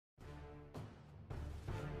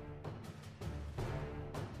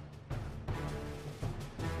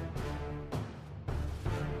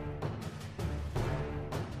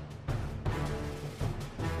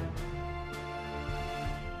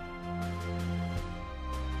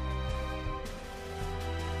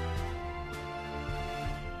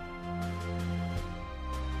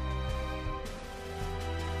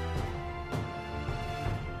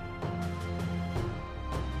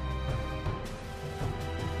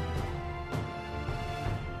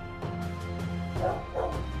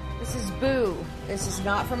This is Boo. This is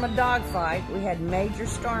not from a dog fight. We had major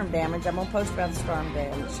storm damage. I'm going to post about the storm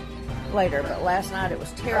damage later, but last night it was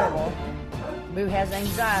terrible. Boo has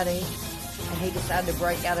anxiety, and he decided to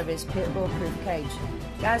break out of his pit bull proof cage.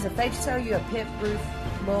 Guys, if they sell you a pit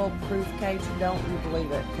bull proof cage, don't you believe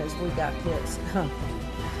it, because we got pits,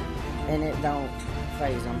 and it don't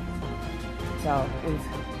phase them. So we've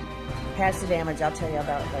passed the damage. I'll tell you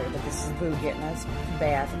about it later, but this is Boo getting his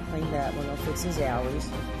bath and cleaned up. We're going to fix his owies.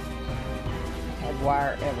 Had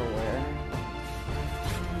wire everywhere.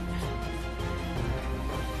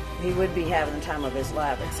 He would be having the time of his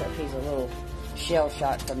life, except he's a little shell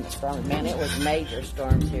shocked from the storm. Man, it was major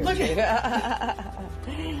storms here too.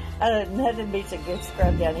 Nothing beats a good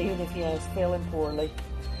scrub down, even if you know it's feeling poorly.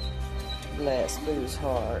 Bless Boo's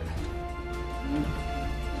heart.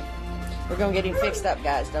 We're gonna get him fixed up,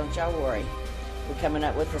 guys. Don't y'all worry. We're coming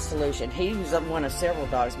up with a solution. He was one of several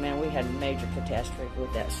dogs. Man, we had a major catastrophe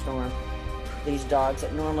with that storm. These dogs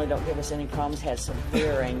that normally don't give us any problems had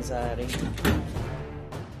severe anxiety.